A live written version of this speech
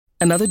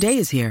Another day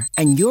is here,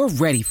 and you're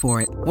ready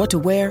for it. What to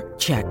wear?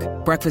 Check.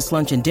 Breakfast,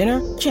 lunch, and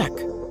dinner? Check.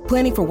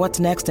 Planning for what's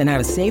next and how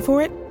to save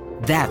for it?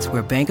 That's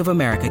where Bank of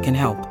America can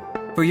help.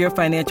 For your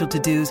financial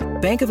to-dos,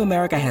 Bank of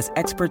America has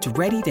experts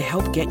ready to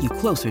help get you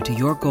closer to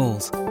your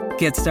goals.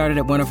 Get started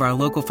at one of our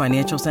local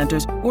financial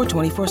centers or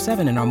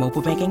 24/7 in our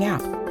mobile banking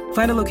app.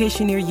 Find a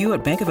location near you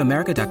at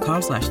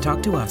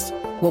bankofamerica.com/talktous.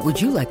 What would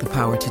you like the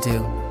power to do?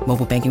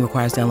 Mobile banking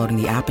requires downloading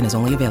the app and is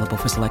only available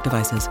for select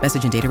devices.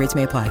 Message and data rates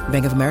may apply.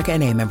 Bank of America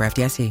N.A., member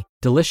FDIC.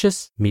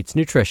 Delicious meets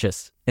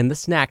nutritious in the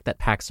snack that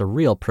packs a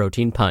real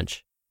protein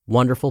punch.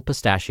 Wonderful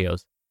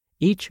Pistachios.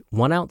 Each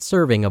 1-ounce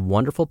serving of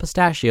Wonderful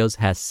Pistachios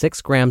has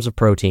 6 grams of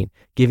protein,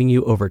 giving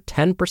you over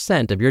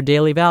 10% of your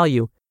daily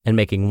value and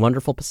making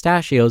Wonderful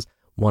Pistachios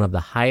one of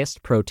the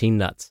highest protein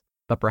nuts.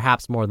 But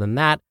perhaps more than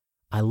that,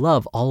 I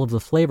love all of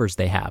the flavors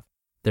they have.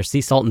 Their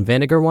sea salt and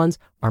vinegar ones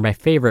are my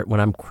favorite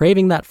when I'm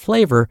craving that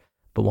flavor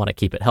but want to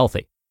keep it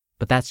healthy.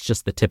 But that's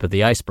just the tip of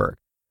the iceberg.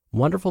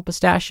 Wonderful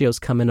Pistachios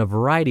come in a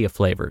variety of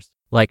flavors,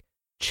 like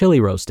chili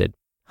roasted,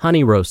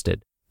 honey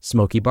roasted,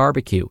 smoky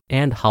barbecue,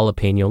 and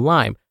jalapeno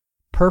lime,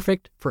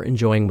 perfect for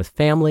enjoying with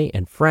family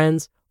and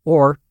friends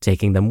or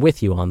taking them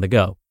with you on the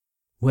go.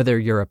 Whether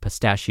you're a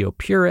pistachio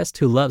purist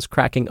who loves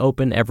cracking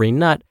open every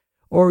nut,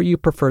 or you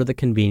prefer the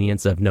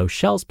convenience of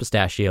no-shells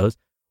pistachios,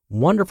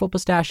 Wonderful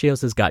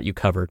Pistachios has got you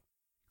covered.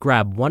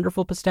 Grab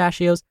Wonderful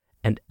Pistachios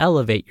and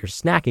elevate your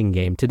snacking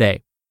game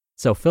today.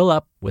 So fill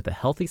up with a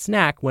healthy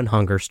snack when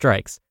hunger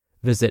strikes.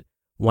 Visit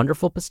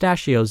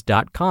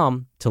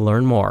wonderfulpistachios.com to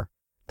learn more.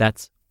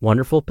 That's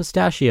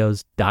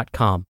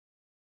wonderfulpistachios.com.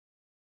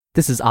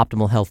 This is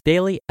Optimal Health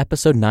Daily,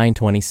 episode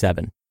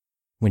 927.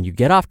 When you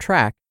get off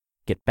track,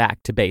 get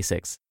back to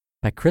basics,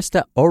 by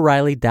Krista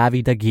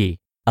O'Reilly-Davy-Dagui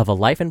of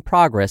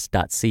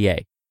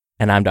alifeinprogress.ca.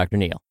 And I'm Dr.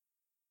 Neil.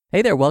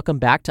 Hey there, welcome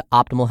back to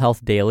Optimal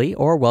Health Daily,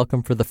 or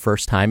welcome for the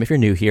first time if you're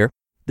new here.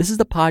 This is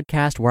the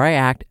podcast where I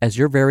act as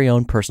your very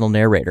own personal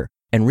narrator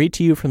and read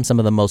to you from some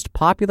of the most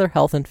popular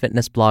health and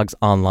fitness blogs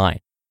online.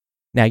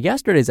 Now,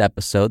 yesterday's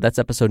episode, that's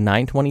episode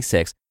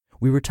 926,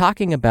 we were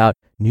talking about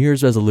New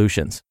Year's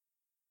resolutions.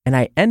 And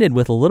I ended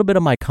with a little bit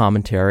of my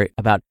commentary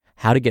about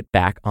how to get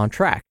back on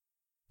track.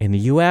 In the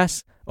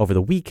US, over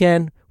the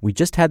weekend, we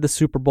just had the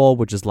Super Bowl,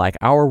 which is like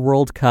our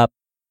World Cup.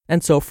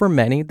 And so for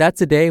many,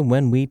 that's a day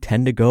when we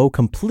tend to go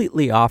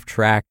completely off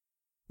track.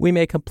 We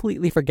may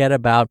completely forget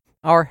about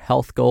our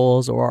health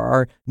goals or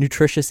our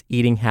nutritious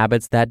eating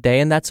habits that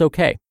day, and that's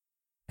okay.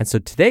 And so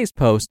today's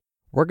post,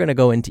 we're going to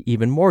go into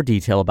even more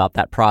detail about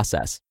that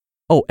process.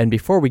 Oh, and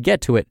before we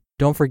get to it,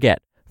 don't forget,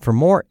 for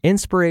more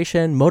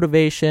inspiration,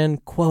 motivation,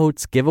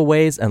 quotes,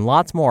 giveaways, and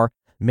lots more,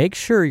 make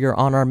sure you're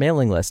on our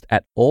mailing list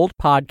at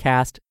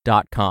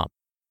oldpodcast.com.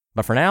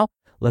 But for now,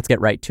 let's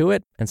get right to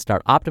it and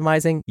start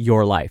optimizing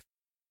your life.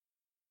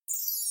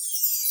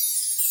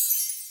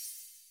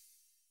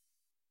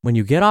 When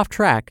you get off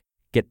track,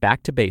 get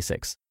back to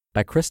basics,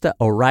 by Krista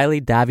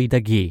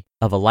O'Reilly-Davy-Dagui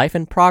of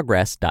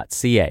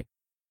alifeinprogress.ca.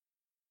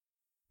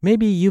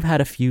 Maybe you've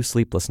had a few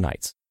sleepless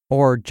nights,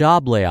 or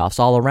job layoffs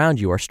all around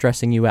you are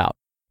stressing you out,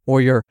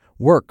 or your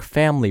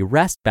work-family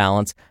rest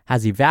balance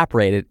has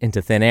evaporated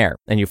into thin air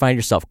and you find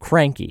yourself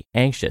cranky,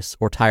 anxious,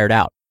 or tired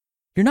out.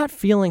 You're not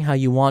feeling how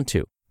you want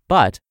to,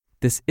 but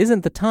this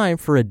isn't the time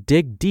for a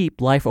dig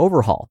deep life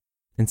overhaul.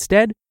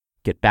 Instead,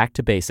 get back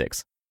to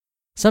basics.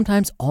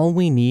 Sometimes all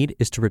we need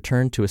is to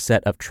return to a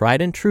set of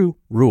tried and true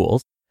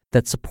rules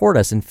that support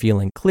us in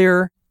feeling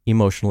clearer,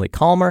 emotionally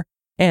calmer,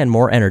 and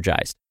more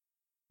energized.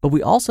 But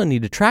we also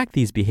need to track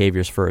these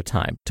behaviors for a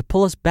time to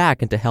pull us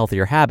back into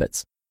healthier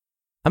habits.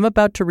 I'm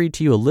about to read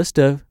to you a list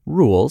of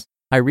rules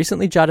I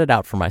recently jotted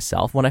out for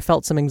myself when I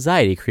felt some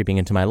anxiety creeping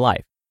into my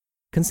life.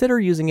 Consider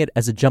using it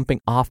as a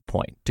jumping off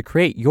point to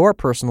create your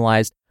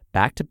personalized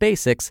back to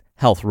basics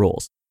health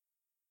rules.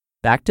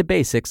 Back to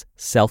basics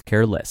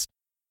self-care list.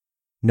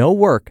 No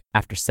work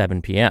after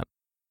 7 p.m.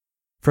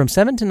 From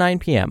 7 to 9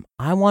 p.m.,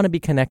 I want to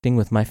be connecting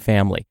with my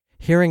family,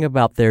 hearing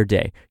about their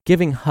day,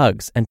 giving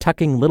hugs, and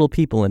tucking little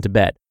people into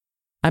bed.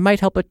 I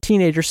might help a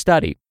teenager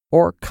study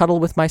or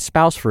cuddle with my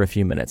spouse for a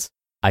few minutes.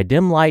 I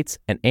dim lights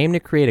and aim to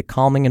create a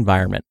calming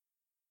environment.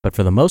 But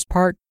for the most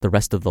part, the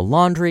rest of the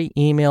laundry,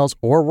 emails,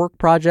 or work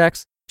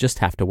projects just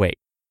have to wait.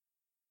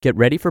 Get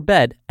ready for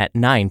bed at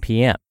 9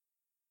 p.m.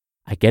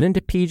 I get into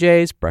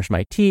PJs, brush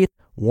my teeth,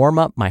 warm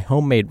up my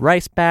homemade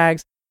rice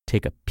bags,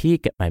 take a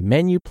peek at my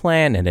menu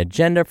plan and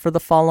agenda for the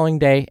following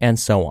day, and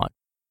so on.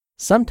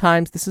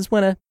 Sometimes this is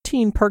when a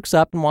teen perks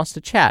up and wants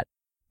to chat,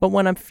 but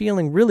when I'm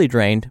feeling really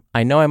drained,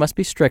 I know I must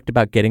be strict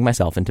about getting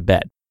myself into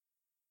bed.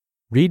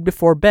 Read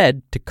before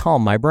bed to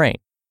calm my brain.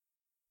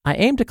 I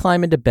aim to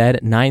climb into bed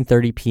at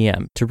 9:30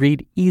 p.m. to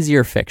read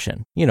easier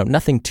fiction,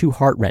 nothing too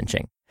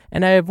heart-wrenching,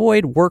 and I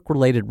avoid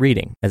work-related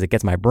reading as it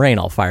gets my brain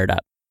all fired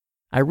up.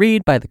 I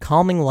read by the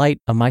calming light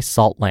of my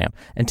salt lamp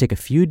and take a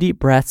few deep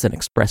breaths and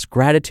express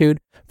gratitude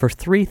for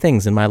 3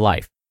 things in my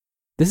life.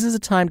 This is a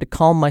time to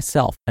calm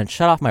myself and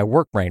shut off my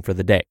work brain for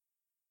the day.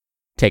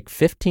 Take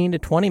 15 to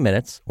 20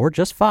 minutes, or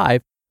just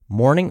 5,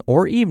 morning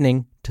or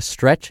evening, to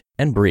stretch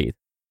and breathe.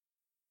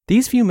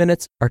 These few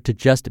minutes are to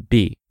just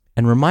be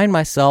and remind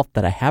myself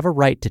that I have a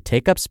right to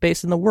take up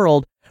space in the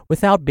world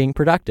without being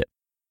productive.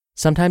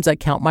 Sometimes I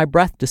count my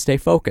breath to stay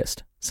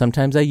focused.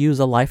 Sometimes I use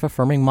a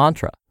life-affirming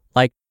mantra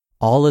like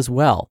all is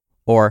well,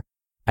 or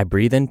I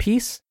breathe in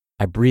peace,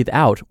 I breathe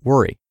out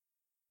worry.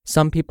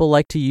 Some people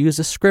like to use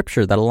a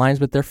scripture that aligns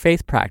with their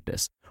faith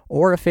practice,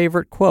 or a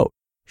favorite quote,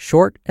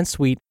 short and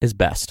sweet is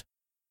best.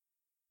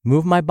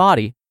 Move my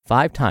body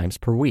 5 times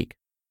per week.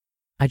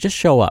 I just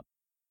show up.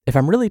 If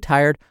I'm really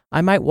tired,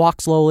 I might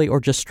walk slowly or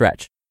just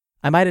stretch.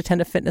 I might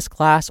attend a fitness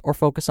class or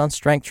focus on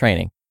strength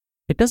training.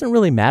 It doesn't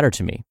really matter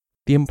to me.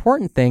 The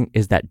important thing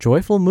is that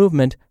joyful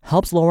movement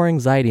helps lower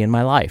anxiety in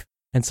my life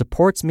and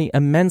supports me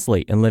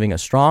immensely in living a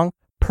strong,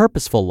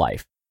 purposeful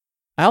life.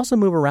 I also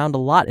move around a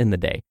lot in the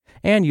day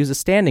and use a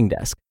standing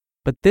desk,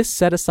 but this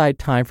set-aside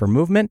time for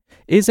movement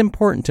is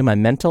important to my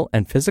mental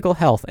and physical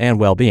health and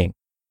well-being.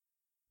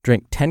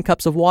 Drink 10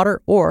 cups of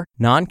water or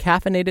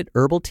non-caffeinated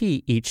herbal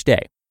tea each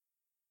day.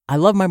 I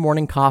love my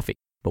morning coffee,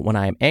 but when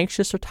I am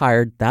anxious or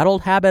tired, that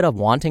old habit of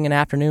wanting an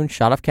afternoon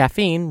shot of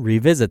caffeine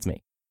revisits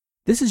me.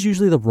 This is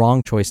usually the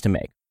wrong choice to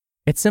make.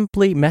 It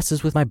simply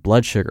messes with my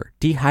blood sugar,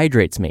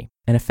 dehydrates me,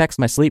 and affects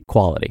my sleep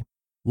quality.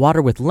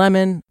 Water with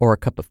lemon or a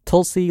cup of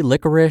tulsi,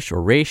 licorice,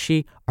 or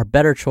reishi are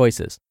better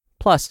choices.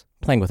 Plus,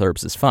 playing with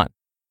herbs is fun.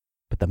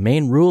 But the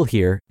main rule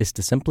here is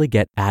to simply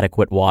get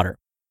adequate water.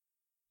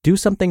 Do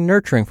something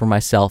nurturing for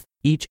myself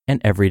each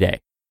and every day.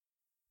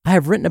 I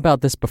have written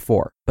about this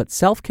before, but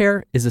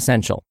self-care is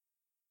essential.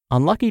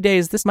 On lucky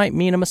days, this might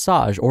mean a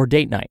massage or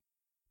date night.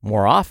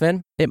 More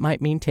often, it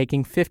might mean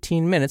taking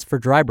 15 minutes for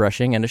dry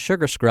brushing and a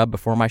sugar scrub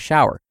before my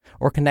shower,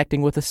 or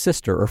connecting with a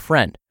sister or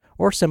friend,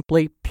 or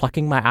simply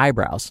plucking my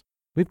eyebrows.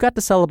 We've got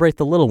to celebrate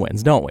the little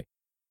wins, don't we?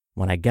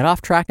 When I get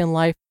off track in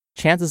life,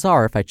 chances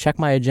are if I check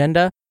my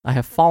agenda, I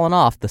have fallen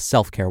off the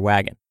self-care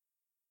wagon.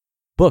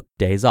 Book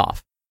days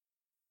off.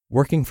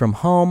 Working from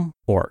home,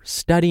 or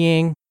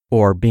studying,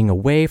 or being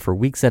away for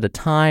weeks at a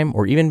time,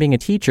 or even being a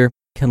teacher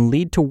can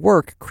lead to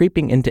work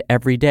creeping into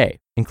every day,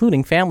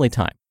 including family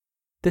time.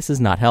 This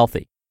is not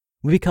healthy.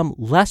 We become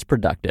less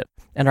productive,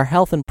 and our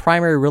health and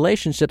primary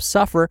relationships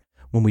suffer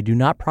when we do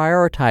not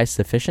prioritize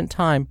sufficient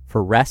time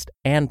for rest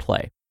and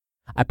play.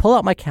 I pull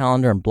out my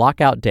calendar and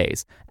block out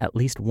days, at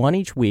least one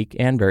each week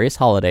and various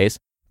holidays,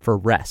 for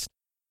rest.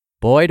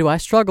 Boy, do I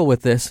struggle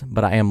with this,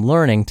 but I am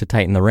learning to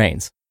tighten the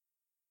reins.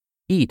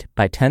 Eat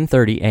by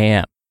 10:30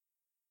 a.m.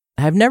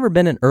 I have never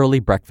been an early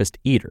breakfast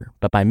eater,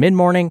 but by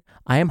mid-morning,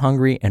 I am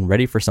hungry and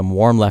ready for some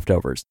warm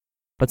leftovers.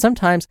 But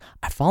sometimes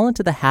I fall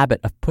into the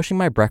habit of pushing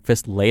my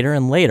breakfast later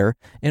and later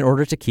in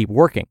order to keep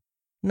working.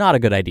 Not a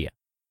good idea.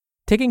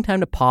 Taking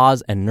time to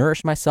pause and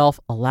nourish myself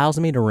allows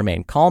me to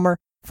remain calmer,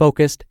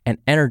 focused, and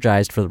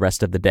energized for the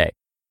rest of the day.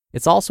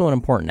 It's also an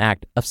important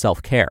act of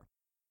self-care.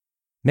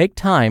 Make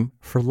time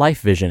for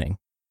life visioning.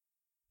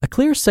 A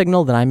clear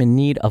signal that I'm in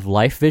need of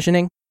life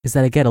visioning is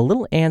that I get a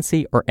little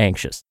antsy or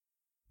anxious.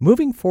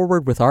 Moving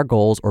forward with our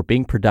goals or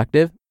being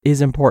productive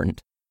is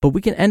important, but we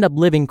can end up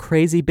living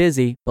crazy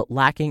busy but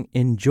lacking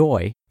in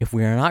joy if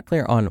we are not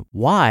clear on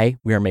why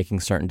we are making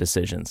certain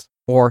decisions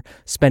or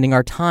spending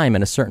our time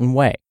in a certain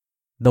way.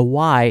 The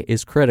why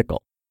is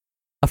critical.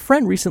 A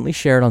friend recently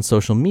shared on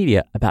social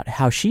media about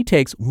how she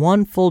takes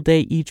one full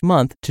day each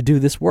month to do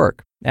this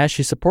work as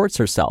she supports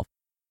herself.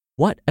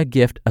 What a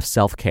gift of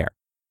self-care.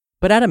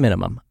 But at a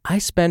minimum, I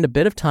spend a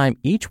bit of time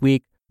each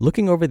week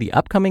looking over the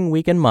upcoming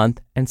week and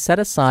month and set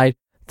aside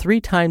 3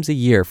 times a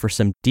year for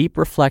some deep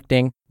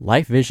reflecting,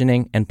 life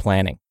visioning, and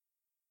planning.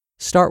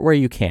 Start where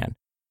you can.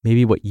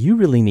 Maybe what you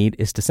really need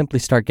is to simply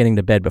start getting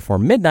to bed before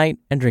midnight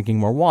and drinking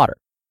more water.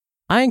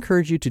 I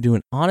encourage you to do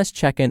an honest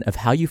check-in of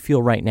how you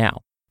feel right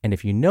now. And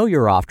if you know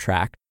you're off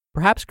track,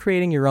 perhaps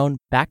creating your own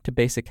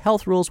back-to-basic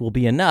health rules will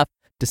be enough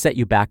to set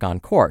you back on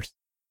course.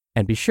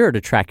 And be sure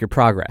to track your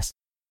progress.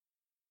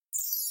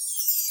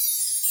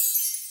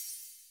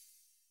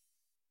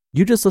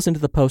 You just listened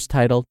to the post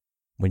titled,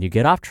 When You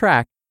Get Off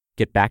Track,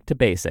 Get Back to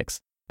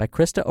Basics by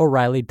Krista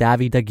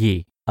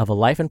O'Reilly-Davy-Dagui of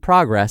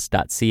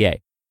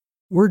alifeinprogress.ca.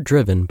 We're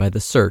driven by the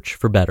search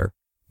for better,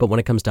 but when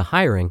it comes to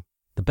hiring,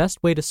 the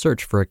best way to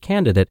search for a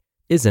candidate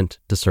isn't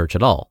to search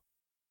at all.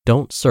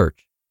 Don't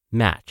search,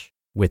 match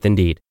with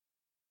Indeed.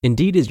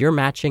 Indeed is your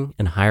matching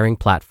and hiring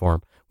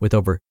platform with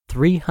over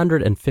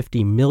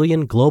 350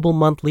 million global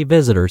monthly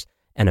visitors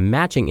and a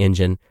matching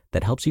engine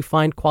that helps you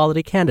find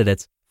quality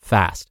candidates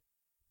fast.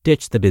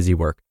 Ditch the busy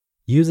work.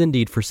 Use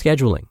Indeed for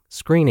scheduling,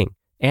 screening,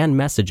 and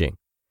messaging.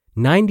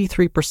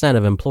 93%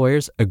 of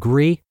employers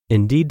agree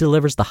Indeed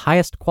delivers the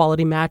highest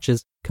quality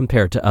matches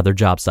compared to other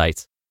job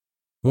sites.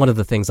 One of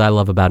the things I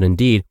love about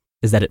Indeed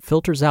is that it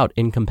filters out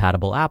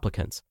incompatible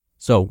applicants.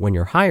 So when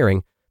you're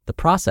hiring, the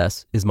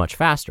process is much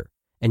faster,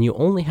 and you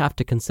only have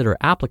to consider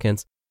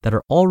applicants that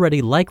are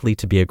already likely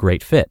to be a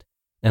great fit.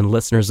 And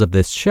listeners of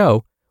this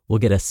show will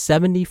get a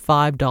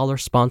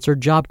 $75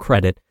 sponsored job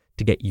credit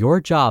to get your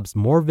jobs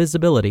more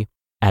visibility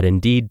at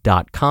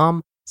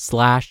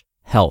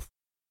Indeed.com/health.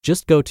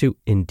 Just go to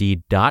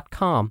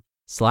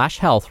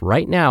Indeed.com/health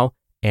right now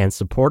and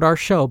support our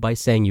show by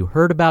saying you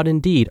heard about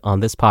Indeed on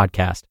this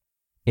podcast.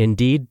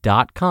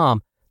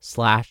 Indeed.com/health.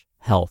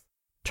 crista.com/health.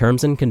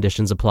 Terms and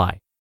conditions apply.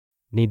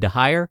 Need to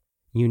hire?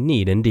 You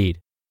need Indeed.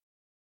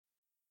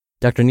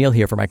 Dr. Neal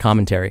here for my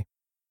commentary.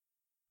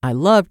 I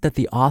love that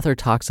the author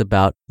talks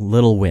about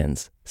little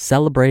wins,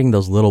 celebrating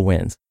those little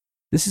wins.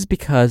 This is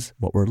because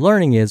what we're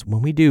learning is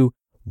when we do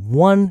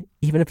one,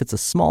 even if it's a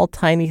small,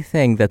 tiny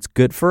thing that's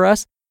good for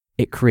us,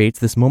 it creates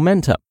this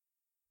momentum.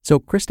 So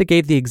Krista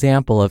gave the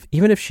example of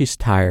even if she's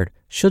tired,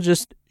 she'll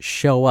just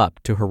show up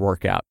to her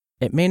workout.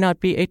 It may not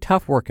be a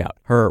tough workout.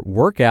 Her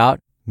workout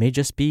may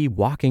just be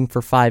walking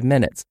for 5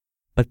 minutes,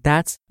 but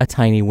that's a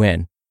tiny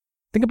win.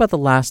 Think about the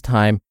last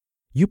time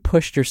you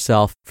pushed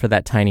yourself for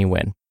that tiny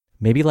win.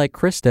 Maybe like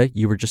Krista,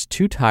 you were just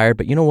too tired,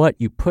 but you know what?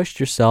 You pushed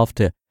yourself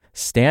to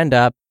stand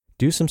up,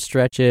 do some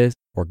stretches,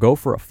 or go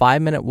for a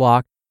 5-minute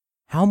walk.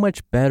 How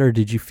much better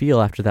did you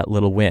feel after that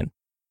little win?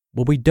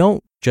 Well, we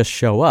don't just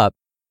show up.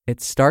 It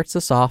starts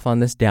us off on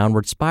this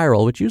downward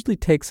spiral, which usually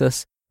takes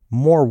us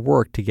more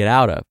work to get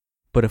out of.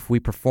 But if we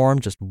perform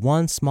just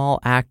one small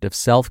act of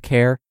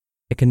self-care,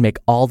 it can make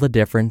all the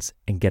difference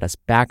and get us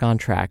back on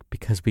track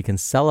because we can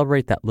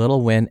celebrate that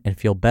little win and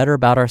feel better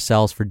about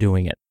ourselves for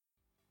doing it.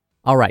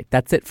 All right,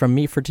 that's it from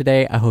me for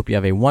today. I hope you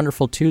have a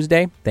wonderful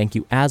Tuesday. Thank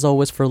you as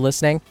always for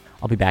listening.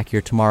 I'll be back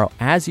here tomorrow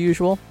as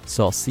usual,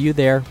 so I'll see you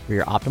there where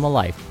your optimal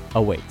life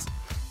awaits.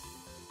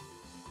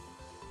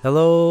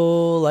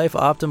 Hello, Life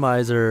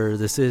Optimizer.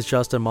 This is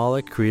Justin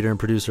Malik, creator and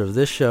producer of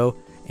this show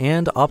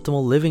and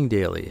Optimal Living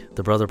Daily,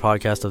 the brother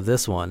podcast of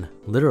this one.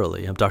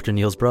 Literally, I'm Dr.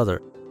 Neal's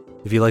brother.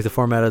 If you like the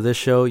format of this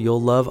show,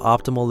 you'll love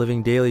Optimal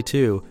Living Daily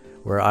too,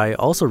 where I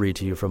also read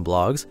to you from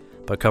blogs,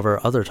 but cover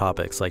other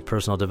topics like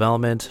personal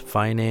development,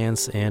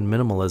 finance, and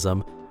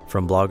minimalism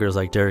from bloggers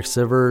like Derek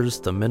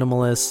Sivers, The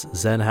Minimalists,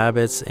 Zen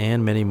Habits,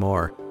 and many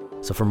more.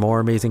 So for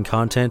more amazing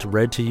content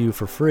read to you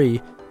for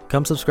free,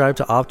 come subscribe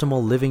to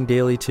Optimal Living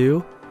Daily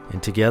too,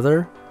 and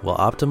together we'll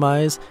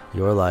optimize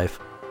your life.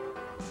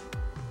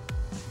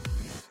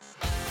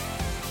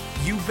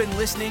 You've been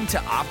listening to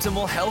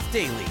Optimal Health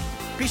Daily.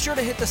 Be sure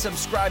to hit the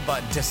subscribe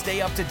button to stay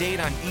up to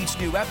date on each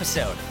new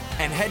episode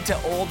and head to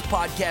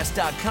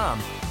oldpodcast.com.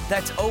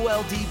 That's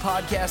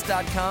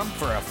oldpodcast.com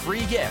for a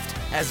free gift,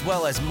 as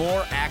well as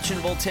more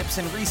actionable tips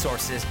and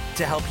resources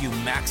to help you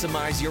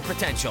maximize your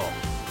potential.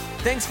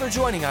 Thanks for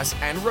joining us,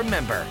 and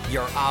remember,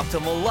 your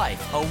optimal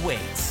life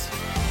awaits.